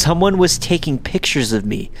 Someone was taking pictures of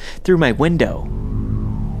me through my window.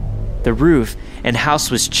 The roof and house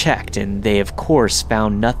was checked, and they of course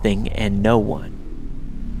found nothing and no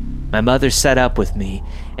one. My mother sat up with me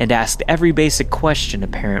and asked every basic question a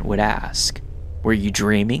parent would ask. Were you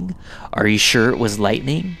dreaming? Are you sure it was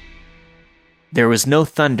lightning? There was no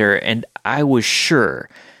thunder, and I was sure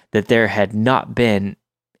that there had not been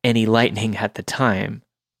any lightning at the time.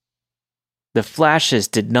 The flashes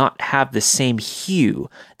did not have the same hue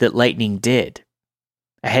that lightning did.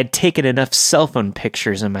 I had taken enough cell phone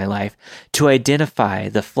pictures in my life to identify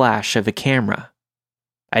the flash of a camera.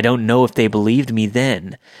 I don't know if they believed me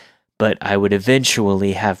then, but I would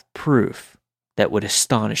eventually have proof that would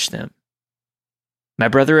astonish them. My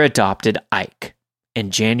brother adopted Ike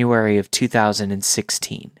in January of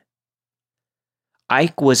 2016.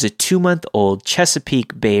 Ike was a 2-month-old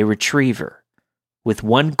Chesapeake Bay Retriever with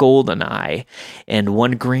one golden eye and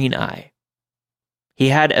one green eye. He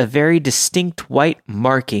had a very distinct white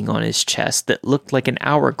marking on his chest that looked like an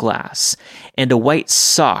hourglass and a white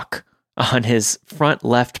sock on his front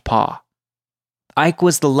left paw. Ike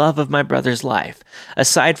was the love of my brother's life,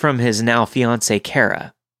 aside from his now fiancée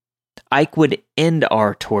Kara. Ike would end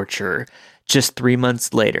our torture just 3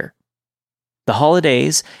 months later. The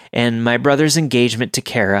holidays and my brother's engagement to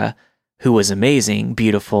Kara, who was amazing,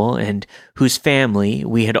 beautiful, and whose family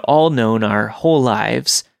we had all known our whole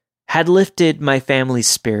lives, had lifted my family's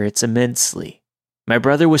spirits immensely. My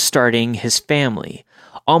brother was starting his family,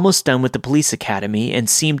 almost done with the police academy, and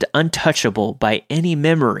seemed untouchable by any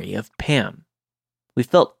memory of Pam. We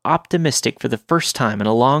felt optimistic for the first time in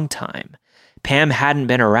a long time. Pam hadn't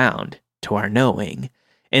been around, to our knowing,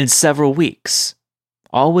 in several weeks.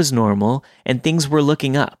 All was normal, and things were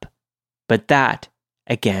looking up. But that,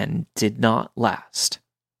 again, did not last.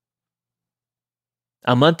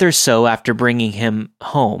 A month or so after bringing him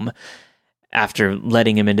home, after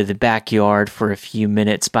letting him into the backyard for a few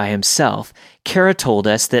minutes by himself, Kara told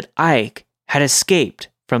us that Ike had escaped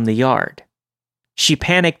from the yard. She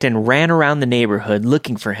panicked and ran around the neighborhood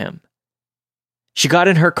looking for him. She got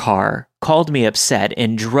in her car, called me upset,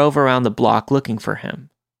 and drove around the block looking for him.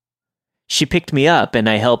 She picked me up and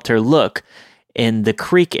I helped her look in the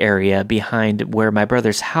creek area behind where my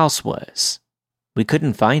brother's house was. We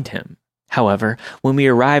couldn't find him. However, when we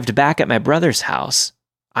arrived back at my brother's house,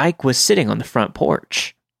 Ike was sitting on the front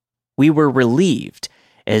porch. We were relieved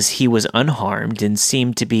as he was unharmed and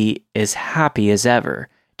seemed to be as happy as ever,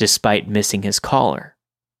 despite missing his collar.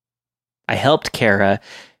 I helped Kara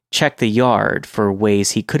check the yard for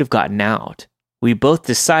ways he could have gotten out. We both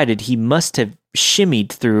decided he must have shimmied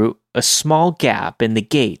through a small gap in the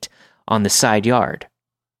gate on the side yard.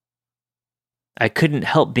 I couldn't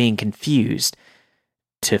help being confused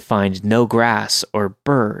to find no grass or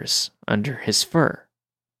burrs under his fur.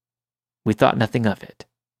 We thought nothing of it.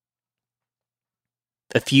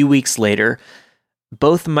 A few weeks later,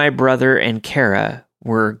 both my brother and Kara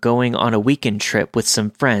were going on a weekend trip with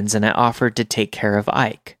some friends, and I offered to take care of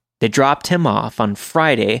Ike. They dropped him off on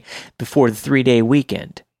Friday before the 3-day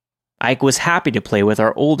weekend. Ike was happy to play with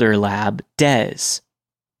our older lab, Dez.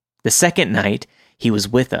 The second night he was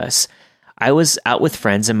with us, I was out with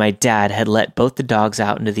friends and my dad had let both the dogs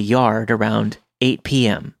out into the yard around 8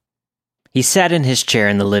 p.m. He sat in his chair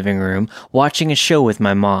in the living room watching a show with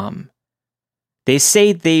my mom. They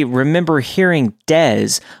say they remember hearing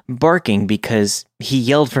Dez barking because he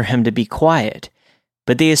yelled for him to be quiet,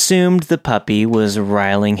 but they assumed the puppy was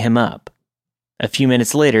riling him up. A few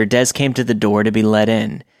minutes later, Dez came to the door to be let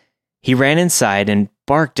in. He ran inside and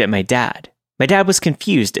barked at my dad. My dad was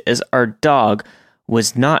confused as our dog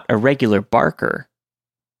was not a regular barker.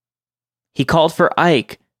 He called for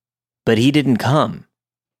Ike, but he didn't come.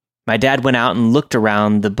 My dad went out and looked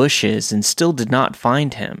around the bushes and still did not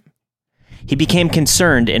find him. He became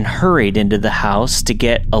concerned and hurried into the house to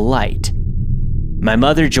get a light. My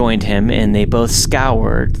mother joined him and they both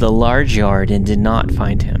scoured the large yard and did not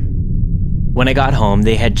find him. When I got home,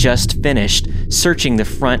 they had just finished searching the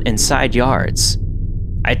front and side yards.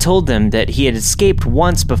 I told them that he had escaped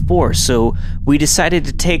once before, so we decided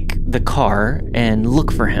to take the car and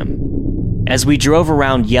look for him. As we drove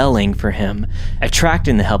around yelling for him,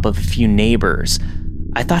 attracting the help of a few neighbors,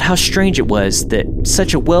 I thought how strange it was that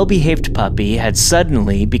such a well-behaved puppy had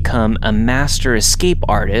suddenly become a master escape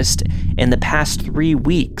artist in the past 3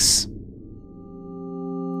 weeks.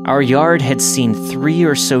 Our yard had seen 3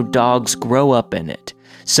 or so dogs grow up in it,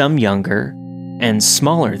 some younger and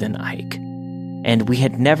smaller than Ike, and we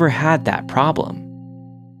had never had that problem.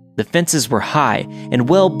 The fences were high and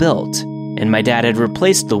well built, and my dad had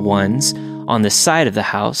replaced the ones on the side of the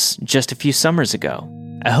house just a few summers ago.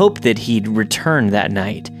 I hoped that he'd return that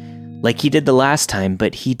night, like he did the last time,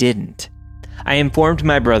 but he didn't. I informed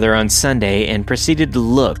my brother on Sunday and proceeded to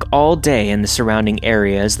look all day in the surrounding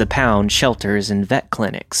areas, the pound, shelters, and vet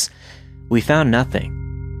clinics. We found nothing.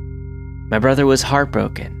 My brother was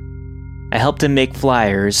heartbroken. I helped him make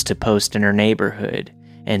flyers to post in our neighborhood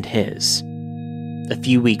and his. A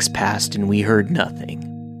few weeks passed and we heard nothing.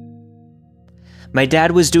 My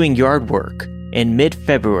dad was doing yard work in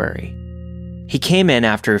mid-February. He came in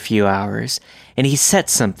after a few hours, and he set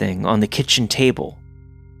something on the kitchen table.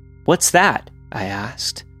 "What's that?" I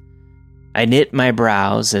asked. I knit my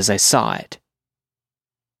brows as I saw it.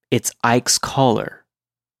 It's Ike's collar.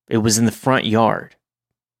 It was in the front yard.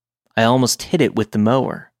 I almost hit it with the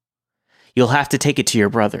mower. "You'll have to take it to your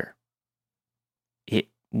brother." It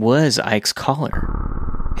was Ike's collar.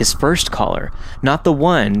 His first collar, not the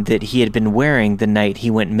one that he had been wearing the night he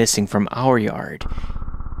went missing from our yard.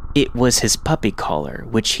 It was his puppy collar,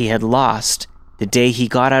 which he had lost the day he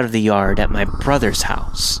got out of the yard at my brother's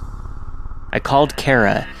house. I called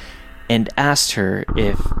Kara and asked her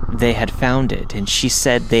if they had found it, and she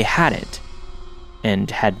said they hadn't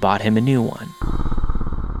and had bought him a new one.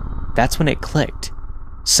 That's when it clicked.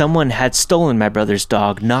 Someone had stolen my brother's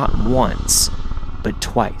dog not once, but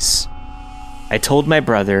twice. I told my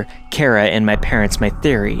brother, Kara, and my parents my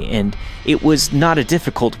theory, and it was not a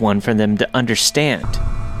difficult one for them to understand.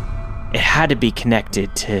 It had to be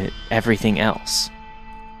connected to everything else.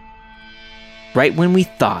 Right when we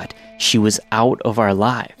thought she was out of our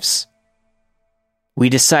lives, we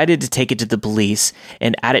decided to take it to the police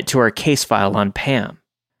and add it to our case file on Pam.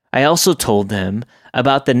 I also told them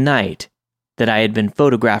about the night that I had been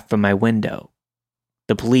photographed from my window.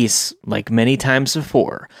 The police, like many times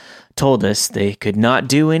before, told us they could not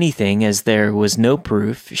do anything as there was no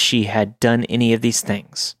proof she had done any of these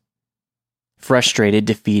things. Frustrated,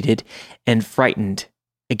 defeated, and frightened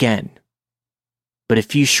again. But a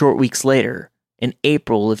few short weeks later, in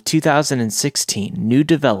April of 2016, new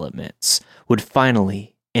developments would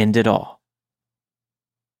finally end it all.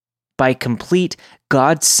 By complete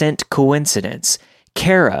God-sent coincidence,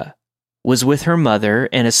 Kara was with her mother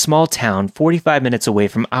in a small town 45 minutes away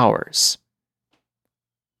from ours.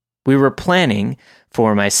 We were planning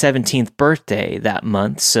for my 17th birthday that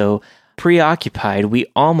month, so preoccupied, we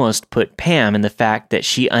almost put Pam in the fact that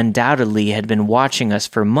she undoubtedly had been watching us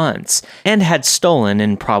for months and had stolen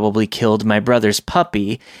and probably killed my brother's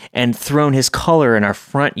puppy and thrown his collar in our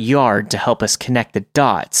front yard to help us connect the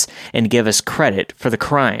dots and give us credit for the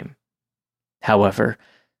crime. However,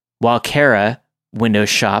 while Kara window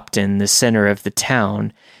shopped in the center of the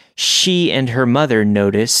town, she and her mother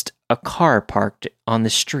noticed a car parked on the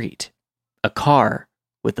street, a car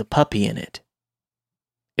with a puppy in it.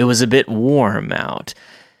 It was a bit warm out,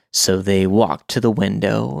 so they walked to the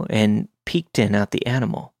window and peeked in at the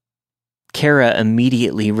animal. Kara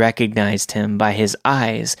immediately recognized him by his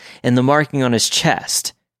eyes and the marking on his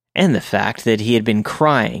chest, and the fact that he had been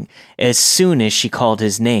crying as soon as she called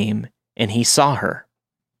his name and he saw her.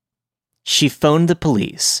 She phoned the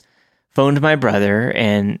police, phoned my brother,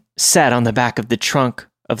 and sat on the back of the trunk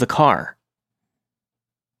of the car.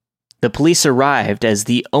 The police arrived as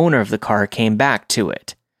the owner of the car came back to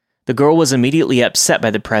it. The girl was immediately upset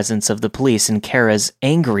by the presence of the police and Kara's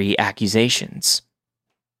angry accusations.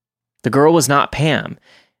 The girl was not Pam,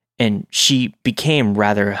 and she became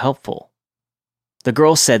rather helpful. The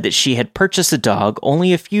girl said that she had purchased the dog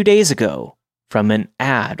only a few days ago from an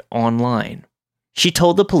ad online. She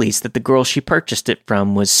told the police that the girl she purchased it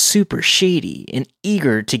from was super shady and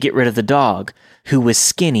eager to get rid of the dog, who was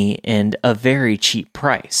skinny and a very cheap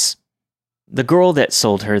price. The girl that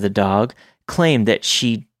sold her the dog claimed that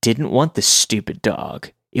she didn't want the stupid dog.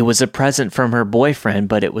 It was a present from her boyfriend,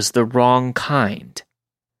 but it was the wrong kind.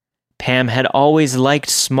 Pam had always liked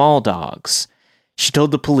small dogs. She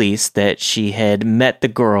told the police that she had met the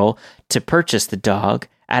girl to purchase the dog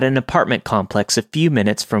at an apartment complex a few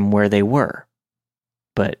minutes from where they were,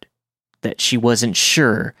 but that she wasn't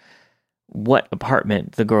sure what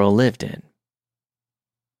apartment the girl lived in.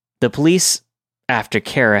 The police, after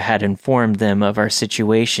Kara had informed them of our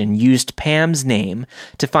situation, used Pam's name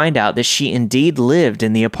to find out that she indeed lived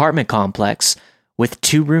in the apartment complex with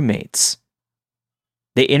 2 roommates.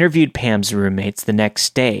 They interviewed Pam's roommates the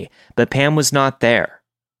next day, but Pam was not there.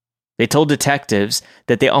 They told detectives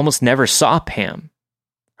that they almost never saw Pam.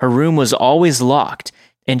 Her room was always locked,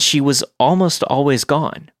 and she was almost always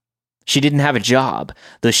gone. She didn't have a job,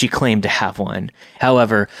 though she claimed to have one.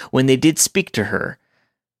 However, when they did speak to her,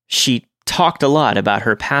 she talked a lot about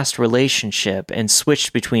her past relationship and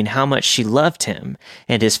switched between how much she loved him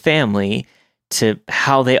and his family to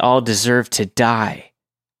how they all deserved to die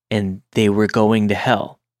and they were going to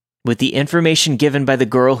hell. With the information given by the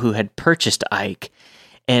girl who had purchased Ike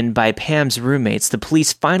and by Pam's roommates, the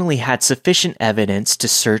police finally had sufficient evidence to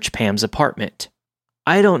search Pam's apartment.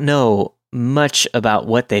 I don't know much about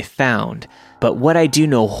what they found, but what I do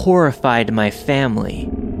know horrified my family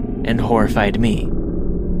and horrified me.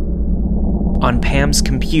 On Pam's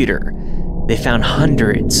computer, they found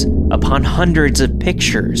hundreds upon hundreds of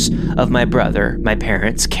pictures of my brother, my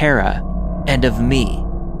parents, Kara, and of me.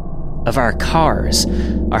 Of our cars,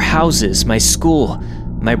 our houses, my school,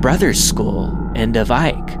 my brother's school, and of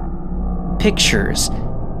Ike. Pictures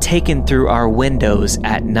taken through our windows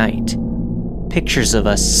at night. Pictures of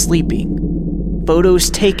us sleeping. Photos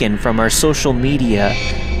taken from our social media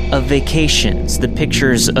of vacations, the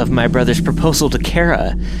pictures of my brother's proposal to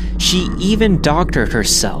Kara. She even doctored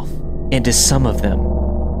herself into some of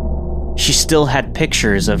them. She still had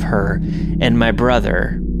pictures of her and my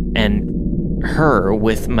brother and her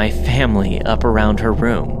with my family up around her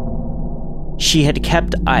room. She had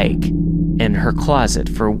kept Ike in her closet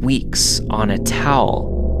for weeks on a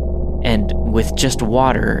towel and with just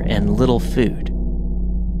water and little food.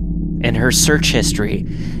 In her search history,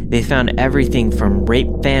 they found everything from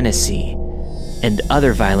rape fantasy and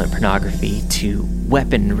other violent pornography to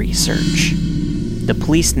weapon research. The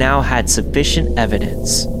police now had sufficient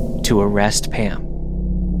evidence to arrest Pam.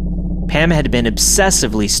 Pam had been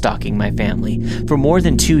obsessively stalking my family for more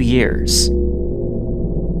than 2 years.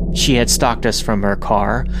 She had stalked us from her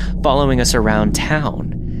car, following us around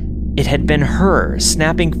town. It had been her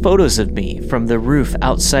snapping photos of me from the roof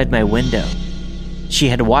outside my window. She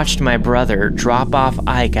had watched my brother drop off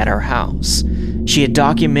Ike at our house. She had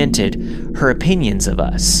documented her opinions of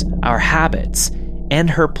us, our habits, and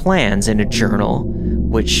her plans in a journal,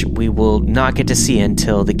 which we will not get to see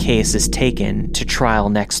until the case is taken to trial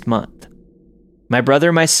next month. My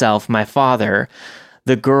brother, myself, my father,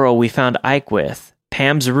 the girl we found Ike with,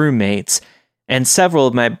 Pam's roommates, and several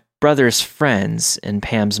of my brother's friends and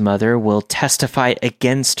Pam's mother will testify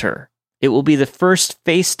against her. It will be the first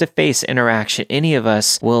face-to-face interaction any of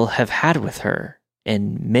us will have had with her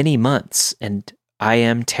in many months, and I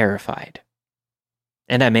am terrified.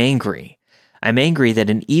 And I'm angry. I'm angry that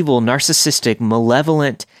an evil, narcissistic,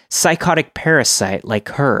 malevolent, psychotic parasite like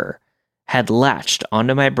her had latched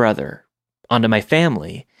onto my brother, onto my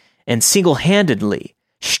family, and single-handedly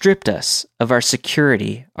stripped us of our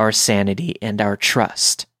security, our sanity, and our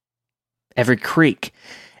trust. Every creak,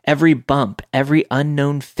 every bump, every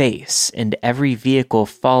unknown face, and every vehicle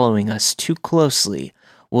following us too closely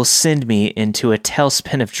will send me into a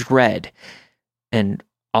tailspin of dread, and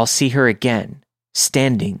I'll see her again,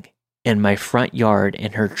 standing in my front yard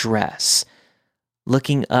in her dress,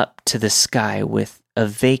 looking up to the sky with a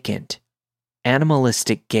vacant,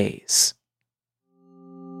 animalistic gaze.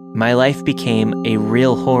 My life became a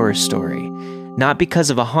real horror story, not because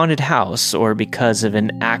of a haunted house or because of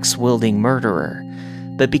an axe-wielding murderer,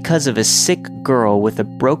 but because of a sick girl with a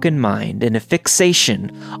broken mind and a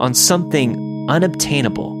fixation on something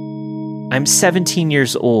unobtainable. I'm 17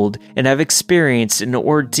 years old, and I've experienced an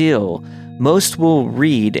ordeal most will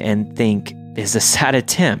read and think is a sad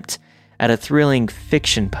attempt at a thrilling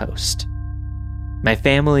fiction post. My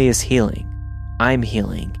family is healing. I'm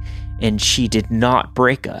healing. And she did not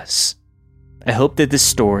break us. I hope that this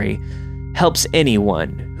story helps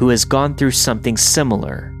anyone who has gone through something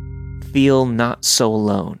similar feel not so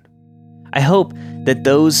alone. I hope that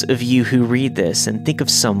those of you who read this and think of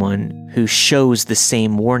someone who shows the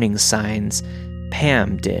same warning signs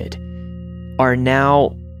Pam did are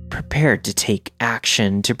now prepared to take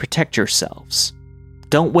action to protect yourselves.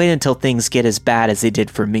 Don't wait until things get as bad as they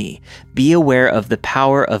did for me. Be aware of the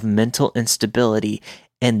power of mental instability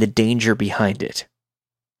and the danger behind it.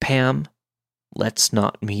 Pam, let's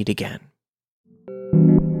not meet again.